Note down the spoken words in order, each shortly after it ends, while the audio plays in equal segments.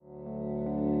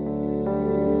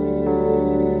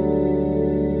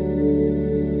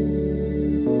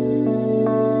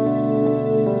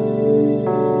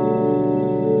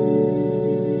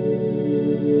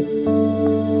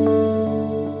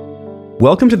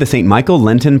Welcome to the St. Michael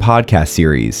Lenten podcast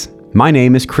series. My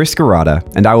name is Chris Girata,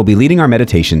 and I will be leading our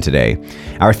meditation today.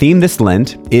 Our theme this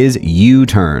Lent is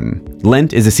U-Turn.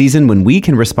 Lent is a season when we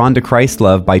can respond to Christ's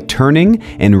love by turning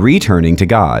and returning to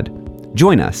God.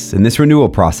 Join us in this renewal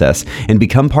process and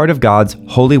become part of God's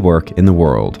holy work in the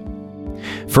world.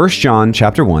 1 John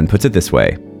chapter 1 puts it this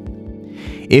way: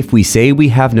 If we say we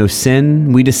have no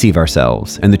sin, we deceive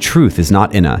ourselves, and the truth is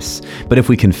not in us. But if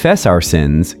we confess our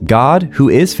sins, God, who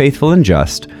is faithful and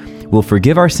just, will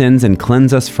forgive our sins and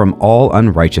cleanse us from all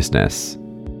unrighteousness.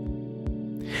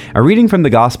 A reading from the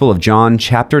Gospel of John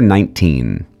chapter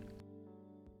 19.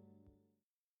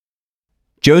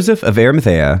 Joseph of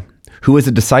Arimathea, who was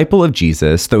a disciple of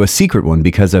Jesus, though a secret one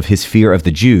because of his fear of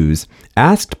the Jews,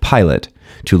 asked Pilate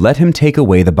to let him take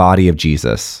away the body of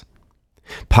Jesus.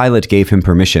 Pilate gave him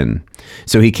permission,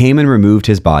 so he came and removed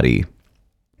his body.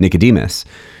 Nicodemus,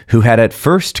 who had at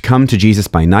first come to Jesus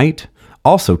by night,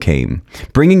 also came,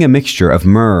 bringing a mixture of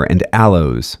myrrh and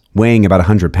aloes, weighing about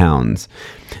 100 pounds.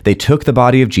 They took the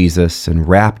body of Jesus and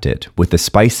wrapped it with the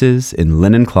spices in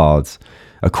linen cloths,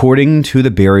 according to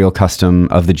the burial custom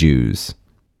of the Jews.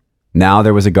 Now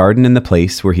there was a garden in the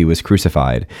place where he was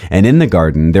crucified, and in the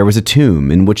garden there was a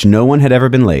tomb in which no one had ever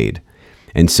been laid.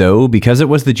 And so, because it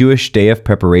was the Jewish day of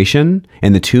preparation,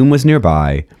 and the tomb was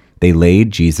nearby, they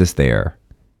laid Jesus there.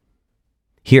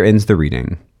 Here ends the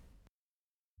reading.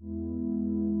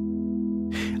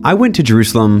 I went to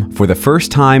Jerusalem for the first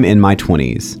time in my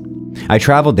 20s. I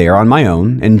traveled there on my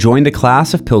own and joined a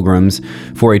class of pilgrims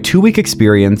for a 2-week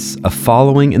experience of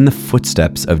following in the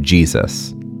footsteps of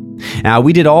Jesus. Now,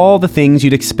 we did all the things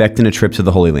you'd expect in a trip to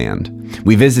the Holy Land.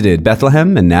 We visited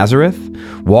Bethlehem and Nazareth,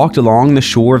 walked along the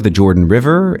shore of the Jordan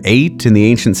River, ate in the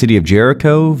ancient city of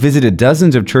Jericho, visited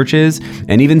dozens of churches,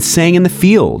 and even sang in the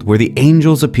field where the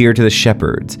angels appeared to the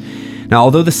shepherds. Now,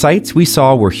 although the sights we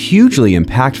saw were hugely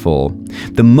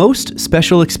impactful, the most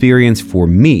special experience for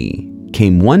me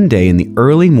came one day in the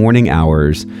early morning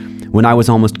hours when I was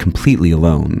almost completely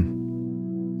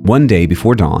alone. One day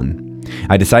before dawn,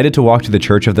 I decided to walk to the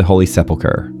Church of the Holy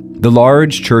Sepulchre, the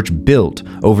large church built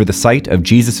over the site of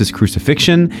Jesus'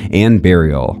 crucifixion and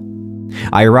burial.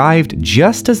 I arrived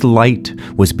just as light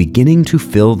was beginning to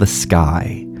fill the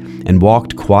sky and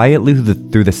walked quietly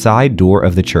through the side door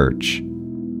of the church.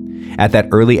 At that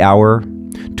early hour,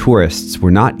 tourists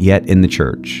were not yet in the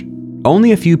church.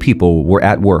 Only a few people were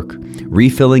at work,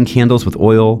 refilling candles with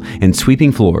oil and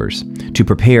sweeping floors to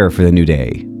prepare for the new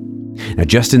day. Now,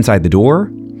 just inside the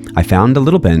door, I found a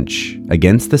little bench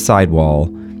against the side wall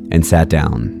and sat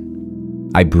down.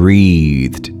 I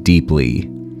breathed deeply,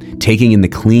 taking in the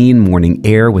clean morning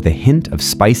air with a hint of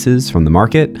spices from the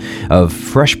market, of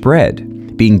fresh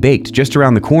bread being baked just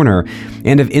around the corner,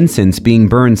 and of incense being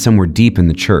burned somewhere deep in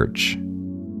the church.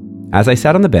 As I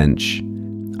sat on the bench,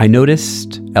 I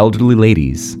noticed elderly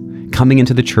ladies coming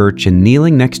into the church and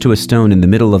kneeling next to a stone in the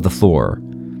middle of the floor.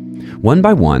 One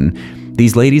by one,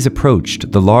 these ladies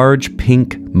approached the large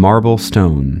pink marble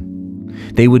stone.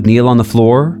 They would kneel on the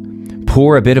floor,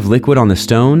 pour a bit of liquid on the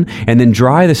stone, and then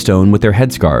dry the stone with their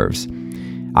headscarves.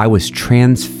 I was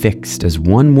transfixed as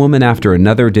one woman after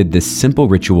another did this simple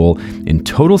ritual in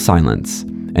total silence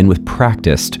and with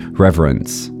practiced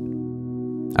reverence.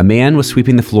 A man was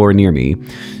sweeping the floor near me,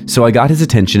 so I got his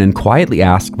attention and quietly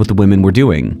asked what the women were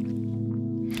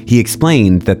doing. He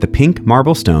explained that the pink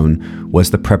marble stone was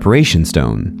the preparation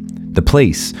stone, the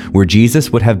place where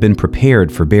Jesus would have been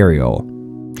prepared for burial.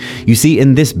 You see,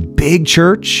 in this big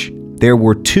church, there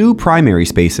were 2 primary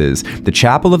spaces, the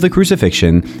chapel of the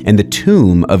crucifixion and the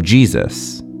tomb of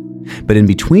Jesus. But in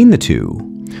between the two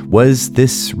was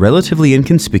this relatively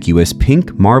inconspicuous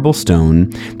pink marble stone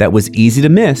that was easy to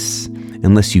miss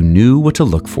unless you knew what to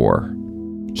look for.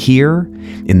 Here,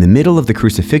 in the middle of the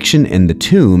crucifixion and the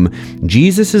tomb,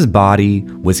 Jesus' body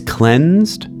was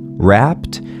cleansed,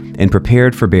 wrapped, and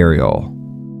prepared for burial.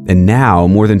 And now,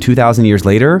 more than 2,000 years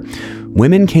later,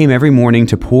 women came every morning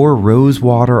to pour rose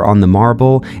water on the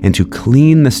marble and to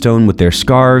clean the stone with their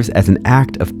scarves as an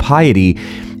act of piety,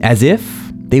 as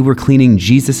if they were cleaning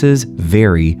Jesus'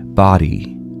 very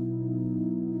body.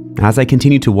 As I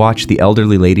continued to watch the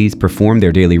elderly ladies perform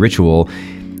their daily ritual,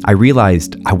 I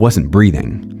realized I wasn't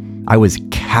breathing. I was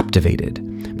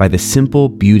captivated by the simple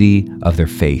beauty of their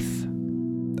faith.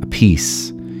 A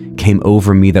peace came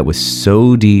over me that was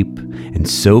so deep and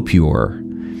so pure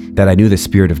that I knew the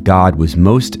Spirit of God was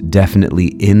most definitely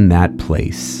in that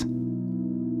place.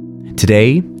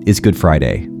 Today is Good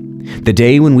Friday, the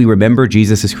day when we remember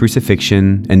Jesus'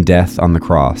 crucifixion and death on the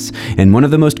cross. And one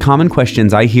of the most common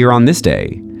questions I hear on this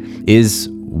day is,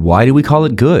 why do we call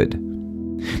it good?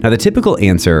 Now, the typical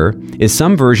answer is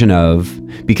some version of,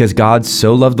 because God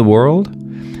so loved the world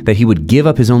that he would give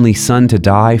up his only son to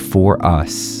die for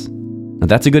us. Now,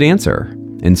 that's a good answer,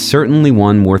 and certainly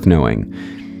one worth knowing.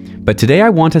 But today I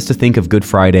want us to think of Good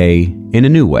Friday in a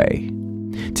new way.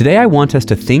 Today I want us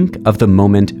to think of the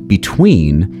moment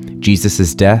between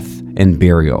Jesus' death and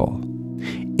burial.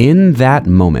 In that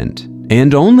moment,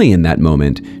 and only in that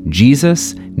moment,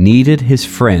 Jesus needed his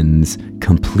friends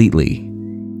completely.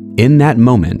 In that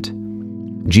moment,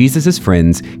 Jesus'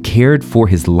 friends cared for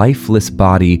his lifeless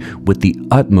body with the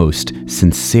utmost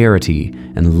sincerity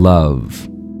and love.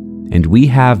 And we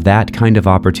have that kind of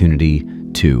opportunity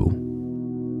too.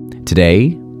 Today,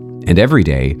 and every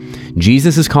day,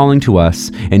 Jesus is calling to us,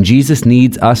 and Jesus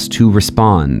needs us to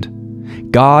respond.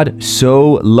 God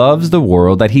so loves the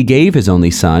world that he gave his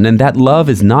only son, and that love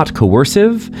is not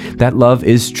coercive, that love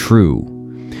is true.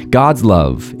 God's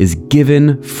love is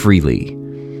given freely,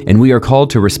 and we are called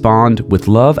to respond with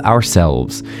love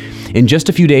ourselves. In just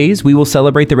a few days, we will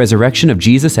celebrate the resurrection of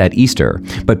Jesus at Easter.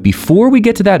 But before we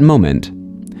get to that moment,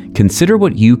 consider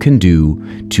what you can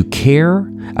do to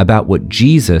care about what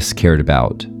Jesus cared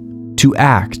about, to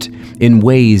act in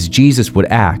ways Jesus would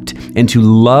act, and to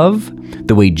love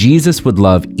the way Jesus would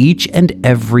love each and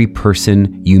every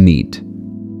person you meet.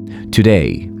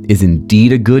 Today is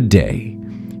indeed a good day,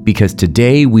 because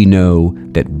today we know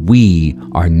that we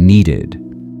are needed,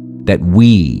 that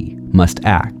we must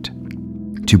act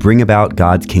to bring about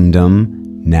God's kingdom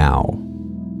now.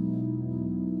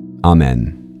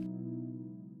 Amen.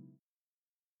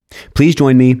 Please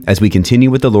join me as we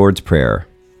continue with the Lord's Prayer.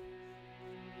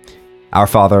 Our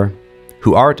Father,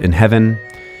 who art in heaven,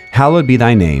 hallowed be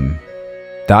thy name.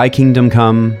 Thy kingdom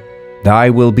come, thy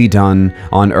will be done,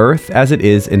 on earth as it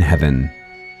is in heaven.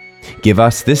 Give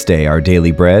us this day our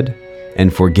daily bread,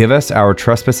 and forgive us our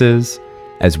trespasses,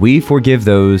 as we forgive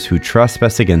those who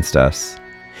trespass against us.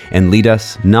 And lead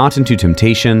us not into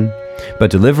temptation,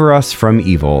 but deliver us from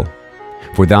evil.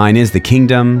 For thine is the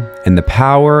kingdom, and the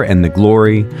power, and the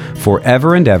glory,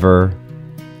 forever and ever.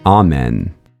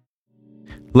 Amen.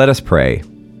 Let us pray.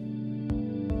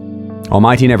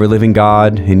 Almighty and ever-living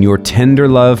God, in your tender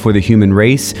love for the human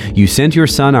race, you sent your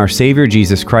Son, our Savior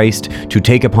Jesus Christ, to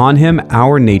take upon him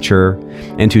our nature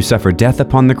and to suffer death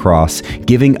upon the cross,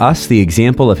 giving us the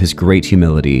example of his great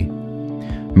humility.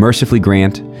 Mercifully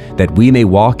grant that we may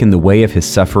walk in the way of his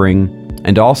suffering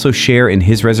and also share in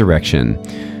his resurrection.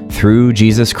 Through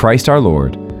Jesus Christ our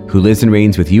Lord, who lives and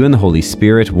reigns with you in the Holy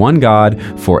Spirit, one God,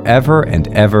 forever and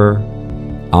ever.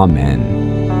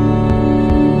 Amen.